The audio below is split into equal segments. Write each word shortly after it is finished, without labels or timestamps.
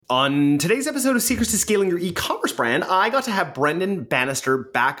On today's episode of Secrets to Scaling Your E-commerce Brand, I got to have Brendan Bannister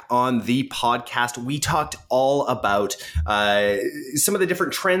back on the podcast. We talked all about some of the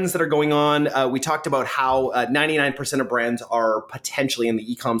different trends that are going on. We talked about how 99% of brands are potentially in the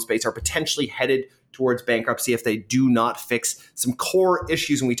e-com space, are potentially headed towards bankruptcy if they do not fix some core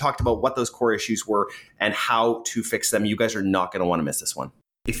issues. And we talked about what those core issues were and how to fix them. You guys are not going to want to miss this one.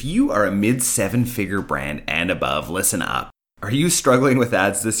 If you are a mid-7-figure brand and above, listen up. Are you struggling with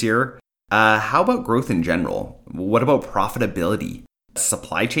ads this year? How about growth in general? What about profitability?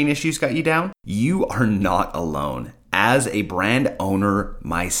 Supply chain issues got you down? You are not alone. As a brand owner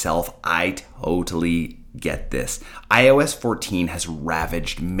myself, I totally get this. iOS 14 has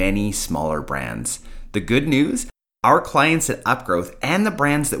ravaged many smaller brands. The good news, our clients at Upgrowth and the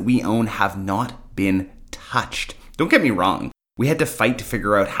brands that we own have not been touched. Don't get me wrong. We had to fight to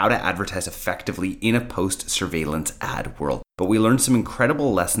figure out how to advertise effectively in a post-surveillance ad world. But we learned some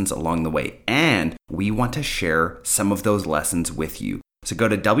incredible lessons along the way, and we want to share some of those lessons with you. So go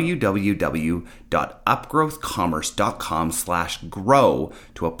to www.upgrowthcommerce.com/grow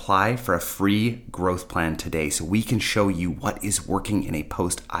to apply for a free growth plan today so we can show you what is working in a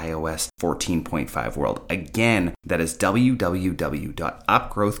post-iOS 14.5 world. Again, that is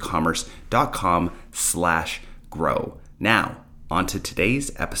www.upgrowthcommerce.com/grow. Now, on to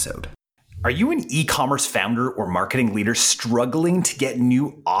today's episode. Are you an e-commerce founder or marketing leader struggling to get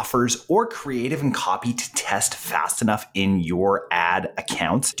new offers or creative and copy to test fast enough in your ad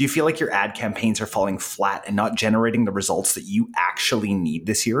accounts? Do you feel like your ad campaigns are falling flat and not generating the results that you actually need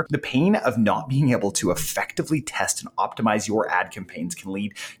this year? The pain of not being able to effectively test and optimize your ad campaigns can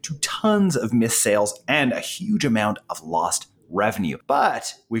lead to tons of missed sales and a huge amount of lost revenue.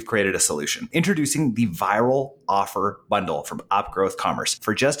 But we've created a solution. Introducing the Viral Offer Bundle from Upgrowth Commerce.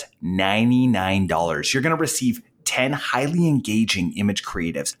 For just $99, you're going to receive 10 highly engaging image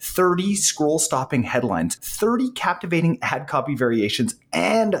creatives, 30 scroll-stopping headlines, 30 captivating ad copy variations,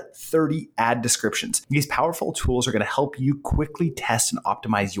 and 30 ad descriptions. These powerful tools are going to help you quickly test and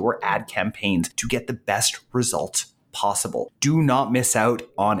optimize your ad campaigns to get the best results possible. Do not miss out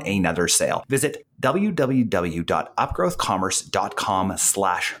on another sale. Visit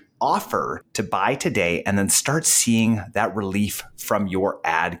www.upgrowthcommerce.com/offer to buy today and then start seeing that relief from your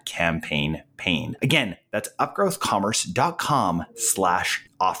ad campaign pain. Again, that's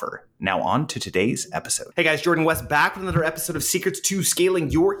upgrowthcommerce.com/offer. Now on to today's episode. Hey guys, Jordan West back with another episode of Secrets to Scaling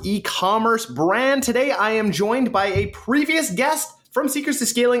Your E-commerce Brand. Today I am joined by a previous guest from Secrets to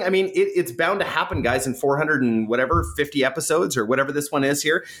Scaling. I mean, it's bound to happen, guys, in 400 and whatever, 50 episodes or whatever this one is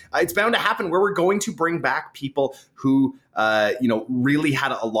here. It's bound to happen where we're going to bring back people who, really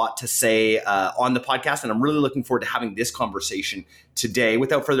had a lot to say on the podcast. And I'm really looking forward to having this conversation today.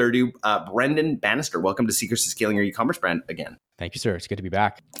 Without further ado, Brendan Bannister, welcome to Secrets to Scaling Your E-commerce Brand again. Thank you, sir. It's good to be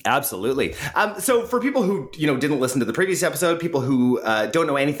back. Absolutely. So for people who, didn't listen to the previous episode, people who don't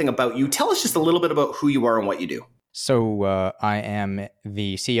know anything about you, tell us just a little bit about who you are and what you do. So I am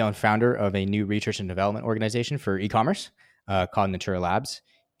the CEO and founder of a new research and development organization for e-commerce called Natura Labs.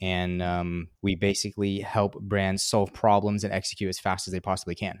 And we basically help brands solve problems and execute as fast as they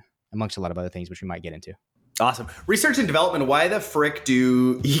possibly can, amongst a lot of other things, which we might get into. Awesome. Research and development. Why the frick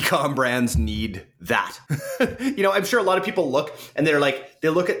do e-com brands need that? I'm sure a lot of people look and they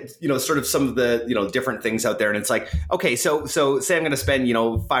look at, sort of some of the, different things out there. And it's like, okay, so say I'm going to spend,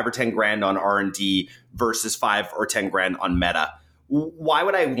 5 or 10 grand on R&D versus 5 or 10 grand on Meta. Why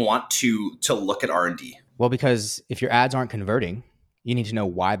would I want to look at R&D? Well, because if your ads aren't converting, you need to know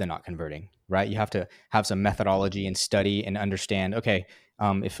why they're not converting, right? You have to have some methodology and study and understand, okay,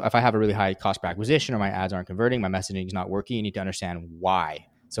 if I have a really high cost per acquisition or my ads aren't converting, my messaging is not working, you need to understand why.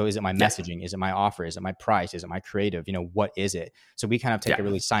 So is it my messaging? Is it my offer? Is it my price? Is it my creative? What is it? So we kind of take a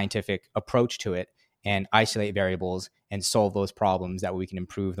really scientific approach to it and isolate variables and solve those problems. That way we can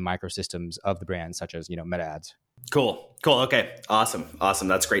improve the microsystems of the brand, such as, Meta ads. Cool. Okay. Awesome.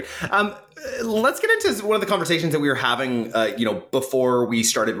 That's great. Let's get into one of the conversations that we were having, before we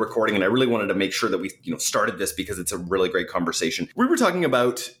started recording. And I really wanted to make sure that we, started this because it's a really great conversation. We were talking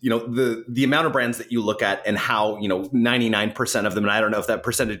about, the amount of brands that you look at and how, 99% of them, and I don't know if that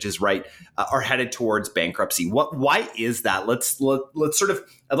percentage is right, are headed towards bankruptcy. Why is that? Let's sort of,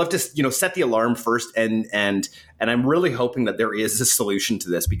 I'd love to, set the alarm first. And I'm really hoping that there is a solution to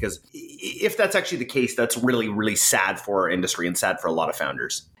this, because if that's actually the case, that's really, really sad for our industry and sad for a lot of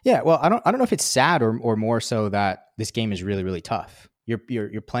founders. Yeah, well, I don't know if it's sad or more so that this game is really, really tough.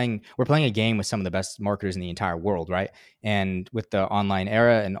 You're playing. We're playing a game with some of the best marketers in the entire world, right? And with the online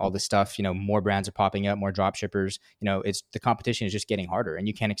era and all this stuff, more brands are popping up, more drop shippers. It's the competition is just getting harder, and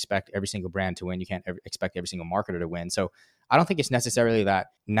you can't expect every single brand to win. You can't expect every single marketer to win. So I don't think it's necessarily that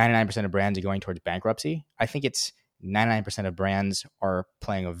 99% of brands are going towards bankruptcy. I think it's 99% of brands are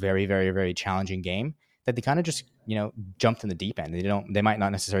playing a very, very, very challenging game that they kind of just, jumped in the deep end. They might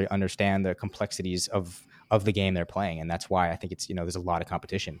not necessarily understand the complexities of the game they're playing. And that's why I think it's, there's a lot of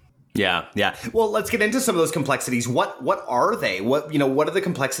competition. Yeah. Well, let's get into some of those complexities. What are they? What are the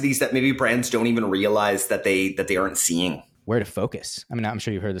complexities that maybe brands don't even realize that they aren't seeing? Where to focus. I mean, I'm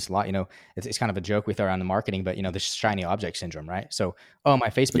sure you've heard this a lot. It's kind of a joke we throw around the marketing, but the shiny object syndrome, right? So, my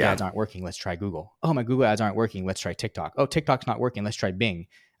Facebook ads aren't working. Let's try Google. Oh, my Google ads aren't working. Let's try TikTok. Oh, TikTok's not working. Let's try Bing.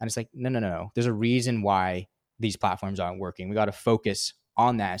 And it's like, no. There's a reason why these platforms aren't working. We got to focus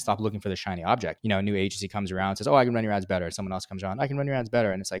on that and stop looking for the shiny object. A new agency comes around and says, oh, I can run your ads better. Someone else comes around, I can run your ads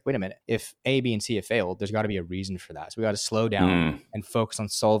better. And it's like, wait a minute, if A, B, and C have failed, there's got to be a reason for that. So we got to slow down and focus on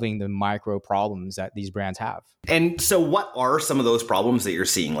solving the micro problems that these brands have. And so what are some of those problems that you're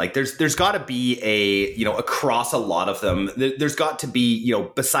seeing? Like there's got to be across a lot of them, there's got to be,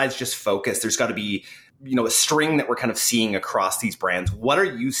 besides just focus, there's got to be, a string that we're kind of seeing across these brands. What are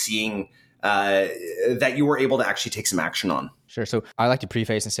you seeing that you were able to actually take some action on? Sure. So I like to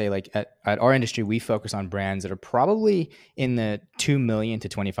preface and say, like, at our industry, we focus on brands that are probably in the $2 million to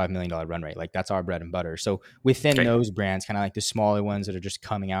 $25 million run rate. Like, that's our bread and butter. So within those brands, kind of like the smaller ones that are just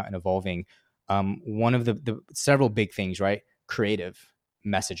coming out and evolving, one of the several big things, right? Creative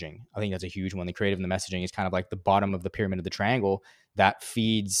messaging. I think that's a huge one. The creative and the messaging is kind of like the bottom of the pyramid of the triangle that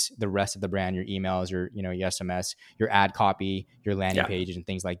feeds the rest of the brand, your emails, your SMS, your ad copy, your landing pages and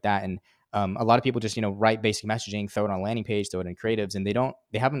things like that. And a lot of people just, write basic messaging, throw it on a landing page, throw it in creatives, and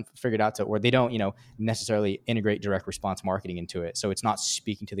they haven't figured out or they don't, necessarily integrate direct response marketing into it. So it's not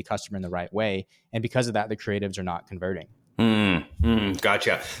speaking to the customer in the right way. And because of that, the creatives are not converting.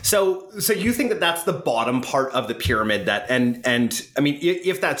 Gotcha. So you think that that's the bottom part of the pyramid and I mean,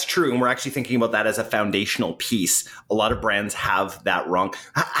 if that's true, and we're actually thinking about that as a foundational piece, a lot of brands have that wrong.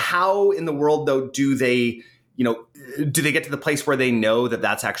 How in the world though, do they get to the place where they know that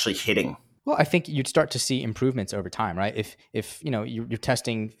that's actually hitting? Well, I think you'd start to see improvements over time, right? If you're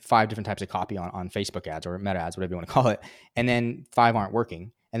testing 5 different types of copy on Facebook ads or Meta ads, whatever you want to call it, and then 5 aren't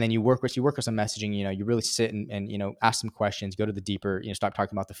working, and then you work with some messaging, you really sit and ask some questions, go to the deeper, start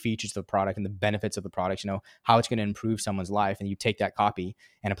talking about the features of the product and the benefits of the product, how it's going to improve someone's life, and you take that copy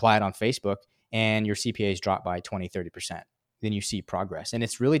and apply it on Facebook, and your CPAs drop by 20-30%. Then you see progress. And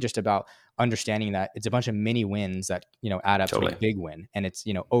it's really just about understanding that it's a bunch of mini wins that, add up to a big win. And it's,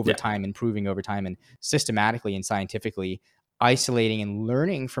 over time, improving over time, and systematically and scientifically isolating and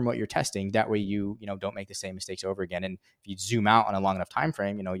learning from what you're testing. That way you don't make the same mistakes over again. And if you zoom out on a long enough time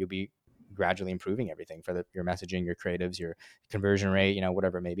frame, you'll be gradually improving everything for your messaging, your creatives, your conversion rate,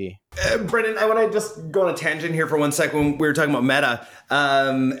 whatever it may be. Brendan, I want to just go on a tangent here for 1 second. When we were talking about Meta,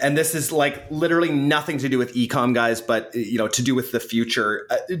 and this is like literally nothing to do with e-com, guys, but to do with the future.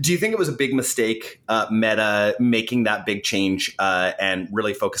 Do you think it was a big mistake, Meta making that big change and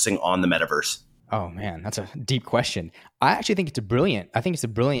really focusing on the metaverse? Oh man, that's a deep question. I actually think it's a brilliant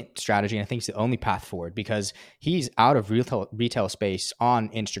strategy, and I think it's the only path forward, because he's out of retail space on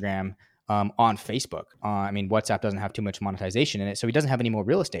Instagram, on Facebook. WhatsApp doesn't have too much monetization in it, so he doesn't have any more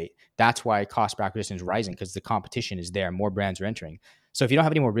real estate. That's why cost per acquisition is rising, because the competition is there. More brands are entering. So if you don't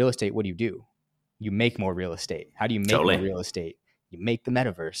have any more real estate, what do? You make more real estate. How do you make more real estate? You make the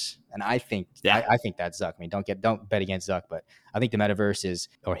metaverse. And I think I think that's Zuck. I mean, don't bet against Zuck, but I think the metaverse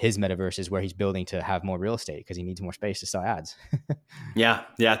his metaverse is where he's building to have more real estate, because he needs more space to sell ads. Yeah,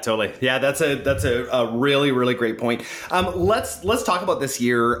 totally. Yeah, that's a really, really great point. Let's talk about this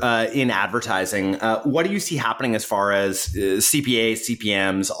year in advertising. What do you see happening as far as CPA,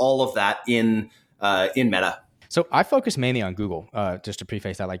 CPMs, all of that in Meta? So I focus mainly on Google, just to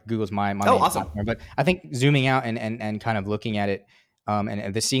preface that. Like, Google's my main awesome platform. But I think zooming out and kind of looking at it,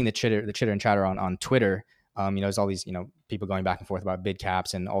 and seeing the chitter and chatter on Twitter, there's all these people going back and forth about bid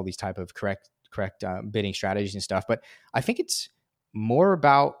caps and all these type of correct bidding strategies and stuff. But I think it's more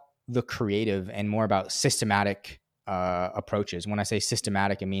about the creative and more about systematic approaches. When I say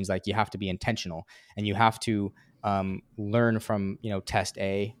systematic, it means like you have to be intentional, and you have to learn from test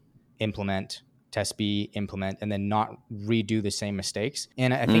A, implement, test B, implement, and then not redo the same mistakes.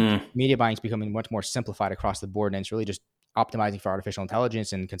 And I think media buying is becoming much more simplified across the board, and it's really just optimizing for artificial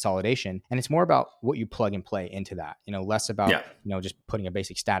intelligence and consolidation. And it's more about what you plug and play into that, less about, just putting a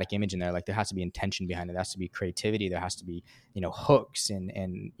basic static image in there. Like there has to be intention behind it. There has to be creativity. There has to be, hooks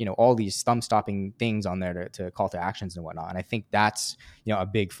and all these thumb stopping things on there to call to actions and whatnot. And I think that's, a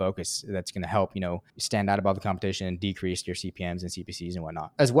big focus that's going to help, stand out above the competition and decrease your CPMs and CPCs and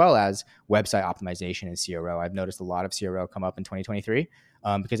whatnot, as well as website optimization and CRO. I've noticed a lot of CRO come up in 2023.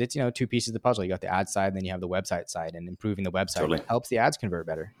 Because it's, two pieces of the puzzle. You got the ad side, and then you have the website side, and improving the website helps the ads convert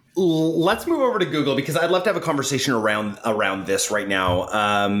better. Let's move over to Google, because I'd love to have a conversation around this right now.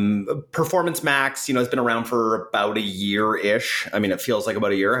 Performance Max, has been around for about a year-ish. I mean, it feels like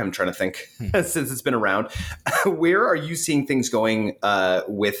about a year. I'm trying to think since it's been around. Where are you seeing things going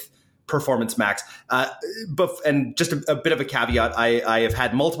with Performance Max? And just a bit of a caveat, I have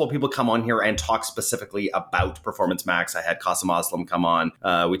had multiple people come on here and talk specifically about Performance Max. I had Qasim Aslam come on.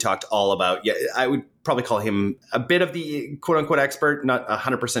 We talked all about, I would probably call him a bit of the quote unquote expert, not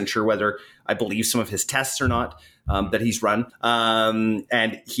 100% sure whether I believe some of his tests or not that he's run.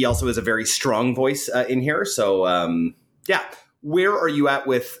 And he also is a very strong voice in here. So where are you at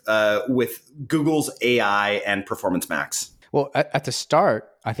with Google's AI and Performance Max? Well, at the start,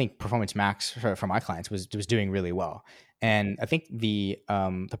 I think Performance Max for my clients was doing really well, and I think the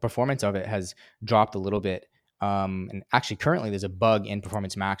performance of it has dropped a little bit. And actually, currently, there's a bug in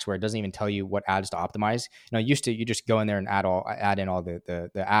Performance Max where it doesn't even tell you what ads to optimize. Used to you just go in there and add in all the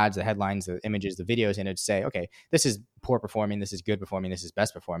ads, the headlines, the images, the videos, and it'd say, okay, this is poor performing, this is good performing, this is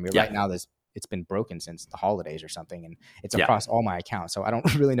best performing. But right now, it's been broken since the holidays or something, and it's across all my accounts. So I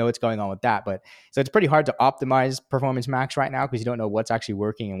don't really know what's going on with that. But so it's pretty hard to optimize Performance Max right now because you don't know what's actually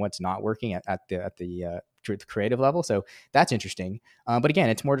working and what's not working at the creative level. So that's interesting. But again,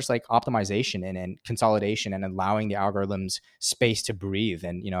 it's more just like optimization and consolidation and allowing the algorithms space to breathe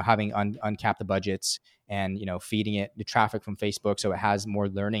and, having uncapped the budgets and, feeding it the traffic from Facebook. So it has more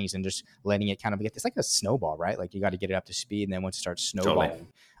learnings and just letting it kind of get, it's like a snowball, right? Like you got to get it up to speed. And then once it starts snowballing, totally.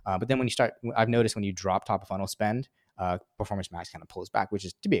 But then I've noticed when you drop top of funnel spend, Performance Max kind of pulls back, which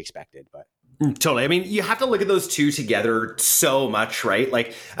is to be expected, but. Totally. I mean, you have to look at those two together so much, right?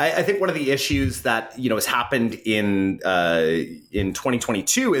 Like, I think one of the issues that, has happened in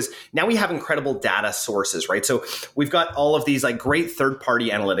 2022 is now we have incredible data sources, right? So we've got all of these like great third-party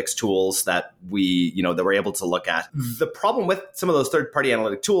analytics tools that that we're able to look at. The problem with some of those third-party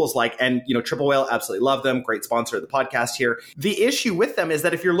analytic tools, Triple Whale, absolutely love them. Great sponsor of the podcast here. The issue with them is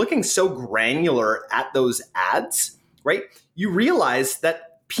that if you're looking so granular at those ads, right, you realize that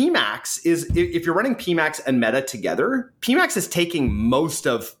PMax is, if you're running PMax and Meta together, PMax is taking most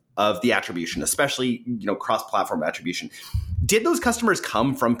of the attribution, especially, cross-platform attribution. Did those customers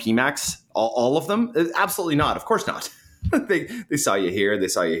come from PMax, all of them? Absolutely not. Of course not. They saw you here, they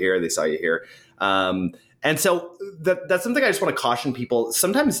saw you here, they saw you here. And so that's something I just want to caution people.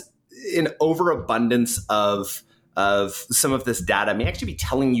 Sometimes an overabundance of some of this data may actually be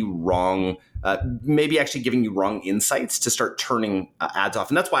telling you wrong, maybe actually giving you wrong insights to start turning ads off.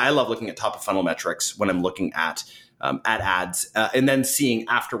 And that's why I love looking at top of funnel metrics when I'm looking at ads and then seeing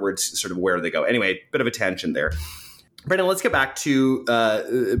afterwards sort of where they go. Anyway, bit of a tangent there. Brendan, let's get back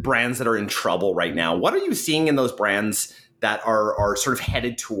to brands that are in trouble right now. What are you seeing in those brands that are sort of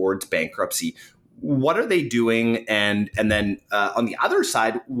headed towards bankruptcy? What are they doing? And then on the other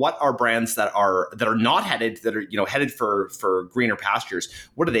side, what are brands that are not headed, that are headed for greener pastures?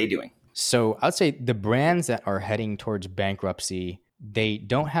 What are they doing? So I'd say the brands that are heading towards bankruptcy, they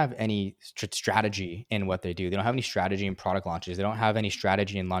don't have any strategy in what they do. They don't have any strategy in product launches. They don't have any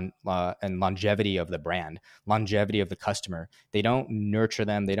strategy in longevity of the brand, longevity of the customer. They don't nurture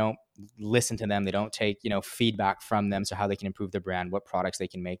them. They don't listen to them. They don't take, feedback from them. So how they can improve their brand, what products they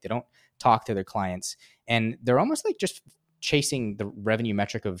can make. They don't talk to their clients. And they're almost like just chasing the revenue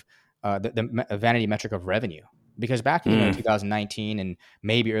metric of the vanity metric of revenue. Because back in 2019 and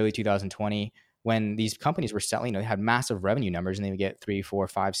maybe early 2020, when these companies were selling, they had massive revenue numbers and they would get 3, 4,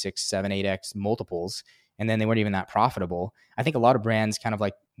 5, 6, 7, 8x multiples, and then they weren't even that profitable. I think a lot of brands kind of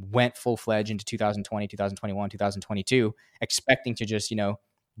like went full-fledged into 2020, 2021, 2022, expecting to just,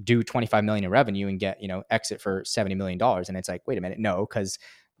 do 25 million in revenue and get, exit for $70 million. And it's like, wait a minute, no, because,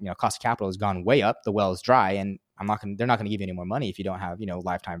 cost of capital has gone way up, the well is dry, and they're not going to give you any more money if you don't have,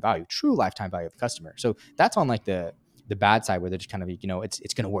 lifetime value, true lifetime value of the customer. So that's on like the bad side where they're just kind of,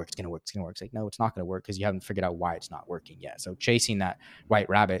 it's going to work. It's going to work. It's going to work. It's like, no, it's not going to work because you haven't figured out why it's not working yet. So chasing that white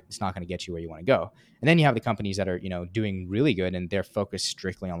rabbit, it's not going to get you where you want to go. And then you have the companies that are, doing really good and they're focused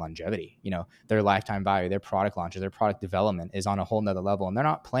strictly on longevity, their lifetime value, their product launches, their product development is on a whole nother level. And they're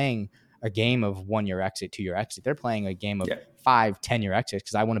not playing a game of 1 year exit, 2 year exit. They're playing a game of 5, 10 year exits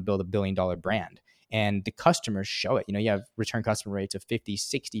because I want to build $1 billion brand. and the customers show it. You have return customer rates of 50,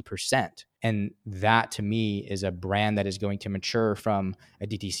 60%. And that to me is a brand that is going to mature from a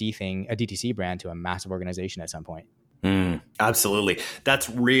DTC brand to a massive organization at some point. Absolutely. That's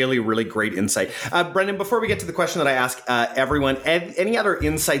really, really great insight. Brendan, before we get to the question that I ask everyone, any other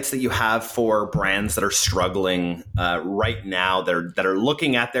insights that you have for brands that are struggling right now, that are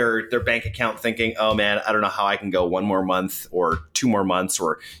looking at their bank account thinking, oh man, I don't know how I can go one more month or 2 more months,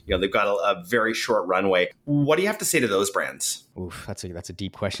 or they've got a very short runway. What do you have to say to those brands? Oof, that's a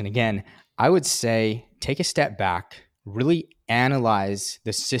deep question. Again, I would say take a step back, really analyze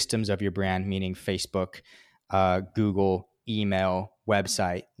the systems of your brand, meaning Facebook, Google, email,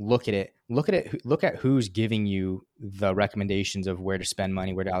 website. Look at it. Look at who's giving you the recommendations of where to spend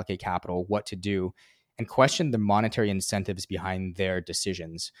money, where to allocate capital, what to do, and question the monetary incentives behind their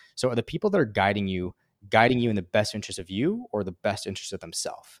decisions. So are the people that are guiding you in the best interest of you or the best interest of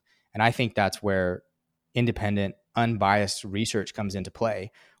themselves? And I think that's where independent, unbiased research comes into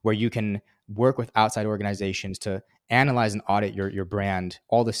play, where you can work with outside organizations to analyze and audit your brand,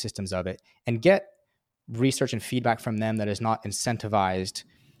 all the systems of it, and get research and feedback from them that is not incentivized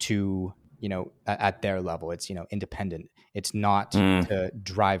to, at their level. It's, independent. It's not to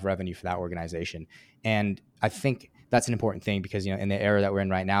drive revenue for that organization. And I think that's an important thing because, in the era that we're in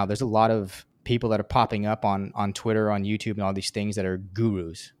right now, there's a lot of people that are popping up on Twitter, on YouTube, and all these things that are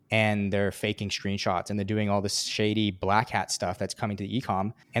gurus, and they're faking screenshots, and they're doing all this shady black hat stuff that's coming to the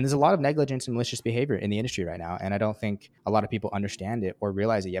e-com. And there's a lot of negligence and malicious behavior in the industry right now. And I don't think a lot of people understand it or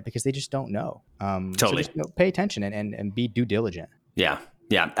realize it yet because they just don't know. Totally. So just, pay attention and be due diligent. Yeah,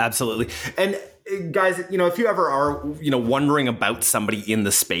 absolutely. And guys, if you ever are, wondering about somebody in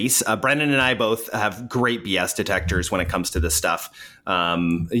the space, Brendan and I both have great BS detectors when it comes to this stuff.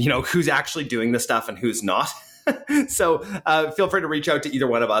 Who's actually doing this stuff and who's not. So feel free to reach out to either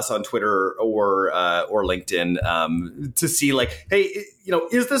one of us on Twitter or LinkedIn to see hey,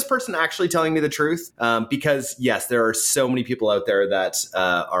 is this person actually telling me the truth? Because yes, there are so many people out there that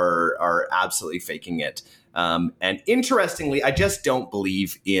are absolutely faking it. And interestingly, I just don't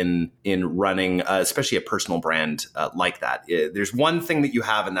believe in running, especially a personal brand like that. There's one thing that you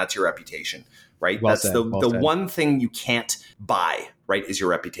have, and that's your reputation, right? That's the one thing you can't buy, right? Is your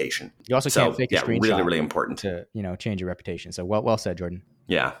reputation. You also can't fake a screenshot. Really, really important to change your reputation. So well said, Jordan.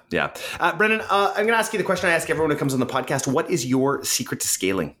 Yeah. Brendan, I'm going to ask you the question I ask everyone who comes on the podcast. What is your secret to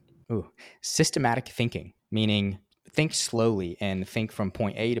scaling? Systematic thinking, meaning think slowly and think from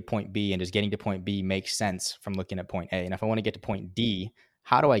point A to point B, and just getting to point B makes sense from looking at point A. And if I want to get to point D,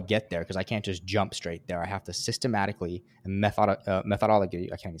 how do I get there? Because I can't just jump straight there. I have to systematically and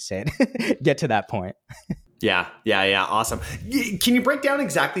methodology, I can't even say it, get to that point. Yeah. Awesome. Can you break down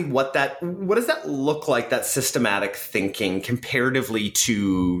exactly what does that look like, that systematic thinking comparatively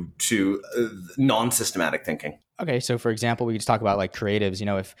to non-systematic thinking? Okay. So for example, we just talk about creatives,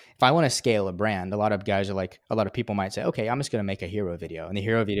 if I want to scale a brand, a lot of people might say, okay, I'm just going to make a hero video, and the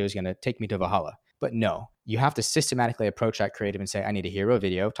hero video is going to take me to Valhalla. But no, you have to systematically approach that creative and say, I need a hero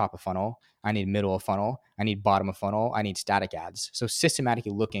video, top of funnel. I need middle of funnel. I need bottom of funnel. I need static ads. So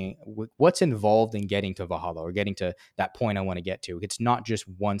systematically looking what's involved in getting to Valhalla or getting to that point I want to get to. It's not just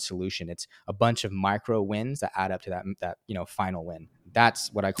one solution. It's a bunch of micro wins that add up to that final win.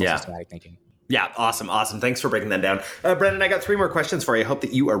 That's what I call systematic thinking. Yeah. Awesome. Thanks for breaking that down. Brendan, I got 3 more questions for you. I hope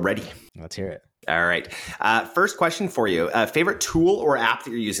that you are ready. Let's hear it. All right. First question for you. Favorite tool or app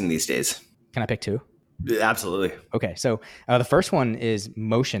that you're using these days? Can I pick 2? Absolutely. Okay. So the first one is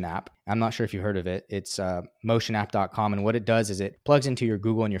Motion App. I'm not sure if you heard of it. It's motionapp.com. And what it does is it plugs into your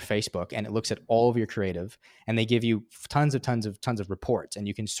Google and your Facebook, and it looks at all of your creative, and they give you tons of reports, and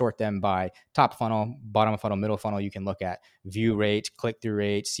you can sort them by top funnel, bottom of funnel, middle funnel. You can look at view rate, click-through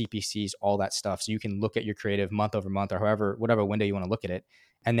rate, CPCs, all that stuff. So you can look at your creative month over month or whatever window you want to look at it.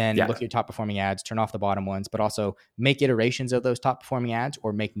 And then look at your top performing ads, turn off the bottom ones, but also make iterations of those top performing ads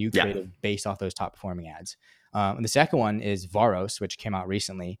or make new creative based off those top performing ads. And the second one is Varos, which came out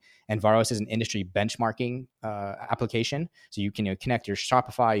recently. And Varos is an industry benchmarking application. So you can connect your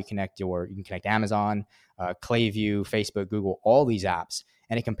Shopify, you can connect Amazon, Clayview, Facebook, Google, all these apps.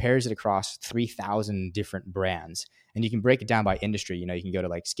 And it compares it across 3,000 different brands. And you can break it down by industry. You can go to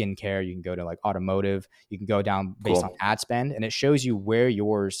skincare, you can go to automotive, you can go down based on ad spend, and it shows you where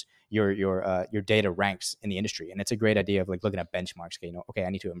your data ranks in the industry. And it's a great idea of looking at benchmarks. Okay, I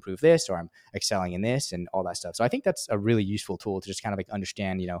need to improve this, or I'm excelling in this, and all that stuff. So I think that's a really useful tool to just kind of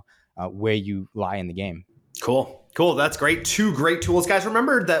understand, where you lie in the game. Cool. That's great. 2 great tools. Guys,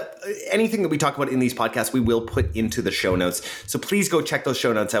 remember that anything that we talk about in these podcasts, we will put into the show notes. So please go check those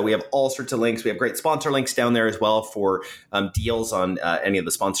show notes out. We have all sorts of links. We have great sponsor links down there as well for deals on any of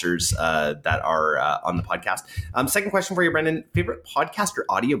the sponsors that are on the podcast. Second question for you, Brendan. Favorite podcast or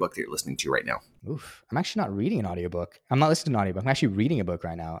audiobook that you're listening to right now? Oof. I'm actually not reading an audiobook. I'm not listening to an audiobook. I'm actually reading a book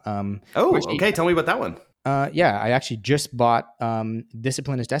right now. Okay. Tell me about that one. Yeah, I actually just bought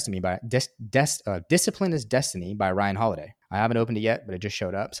Discipline is Destiny by Ryan Holiday. I haven't opened it yet, but it just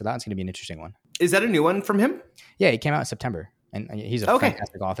showed up, so that's going to be an interesting one. Is that a new one from him? Yeah, it came out in September, and he's a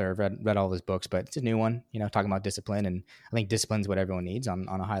fantastic author. I've read all of his books, but it's a new one. Talking about discipline, and I think discipline is what everyone needs on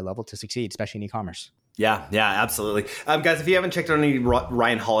a high level to succeed, especially in e-commerce. Yeah, absolutely. Guys, if you haven't checked out any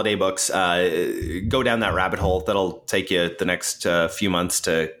Ryan Holiday books, go down that rabbit hole. That'll take you the next few months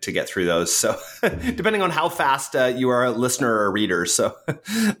to get through those. So depending on how fast you are a listener or a reader. So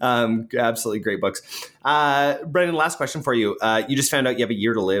absolutely great books. Brendan, last question for you. You just found out you have a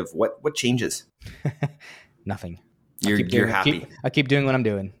year to live. What changes? Nothing. You're happy. I keep doing what I'm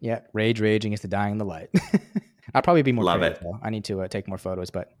doing. Yeah. Raging is the dying in the light. I'll probably be more creative, though. I need to take more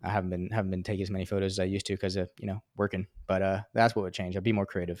photos, but I haven't been taking as many photos as I used to because of working. But that's what would change. I'd be more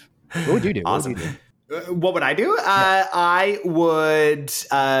creative. What would you do? Awesome. What would I do? I would.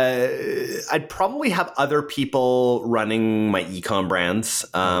 I'd probably have other people running my e-com brands.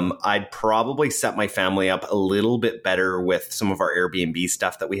 I'd probably set my family up a little bit better with some of our Airbnb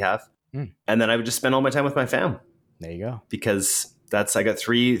stuff that we have, and then I would just spend all my time with my fam. There you go. Because I got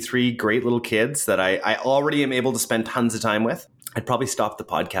three great little kids that I already am able to spend tons of time with. I'd probably stop the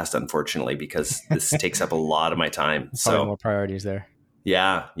podcast, unfortunately, because this takes up a lot of my time. Probably more priorities there.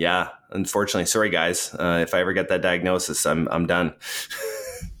 Yeah. Unfortunately, sorry guys. If I ever get that diagnosis, I'm done.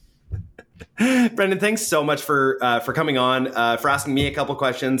 Brendan, thanks so much for coming on, for asking me a couple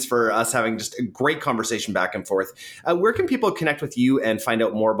questions, for us having just a great conversation back and forth. Where can people connect with you and find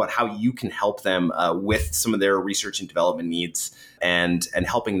out more about how you can help them with some of their research and development needs and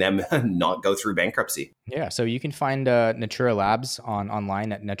helping them not go through bankruptcy? Yeah, so you can find Natura Labs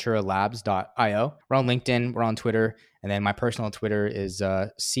online at naturalabs.io. We're on LinkedIn, we're on Twitter, and then my personal Twitter is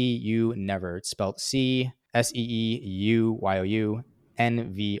CUNever. It's spelled CSEEUYOU.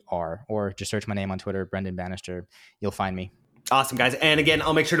 NVR, or just search my name on Twitter, Brendan Bannister. You'll find me. Awesome, guys. And again,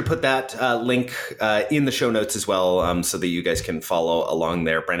 I'll make sure to put that link in the show notes as well, so that you guys can follow along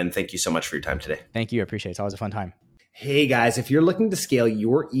there. Brendan, thank you so much for your time today. Thank you. I appreciate it. It's always a fun time. Hey guys, if you're looking to scale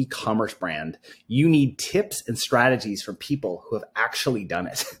your e-commerce brand, you need tips and strategies from people who have actually done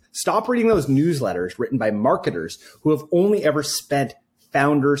it. Stop reading those newsletters written by marketers who have only ever spent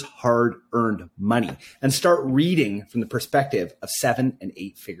founders' hard-earned money and start reading from the perspective of 7- and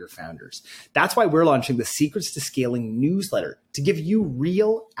 8-figure founders. That's why we're launching the Secrets to Scaling newsletter to give you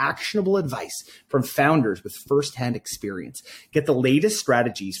real, actionable advice from founders with firsthand experience. Get the latest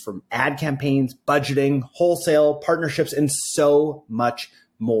strategies from ad campaigns, budgeting, wholesale, partnerships, and so much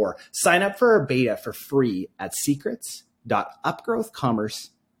more. Sign up for our beta for free at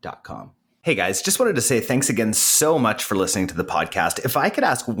secrets.upgrowthcommerce.com. Hey guys, just wanted to say thanks again so much for listening to the podcast. If I could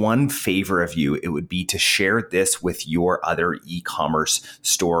ask one favor of you, it would be to share this with your other e-commerce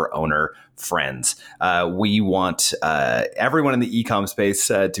store owner friends. We want everyone in the e-com space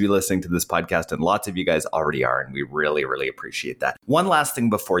to be listening to this podcast, and lots of you guys already are, and we really, really appreciate that. One last thing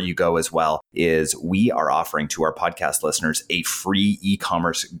before you go as well is we are offering to our podcast listeners a free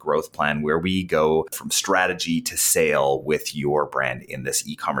e-commerce growth plan where we go from strategy to sale with your brand in this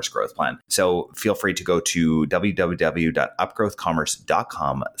e-commerce growth plan. So feel free to go to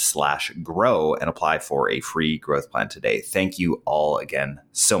www.upgrowthcommerce.com/grow and apply for a free growth plan today. Thank you all again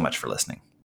so much for listening.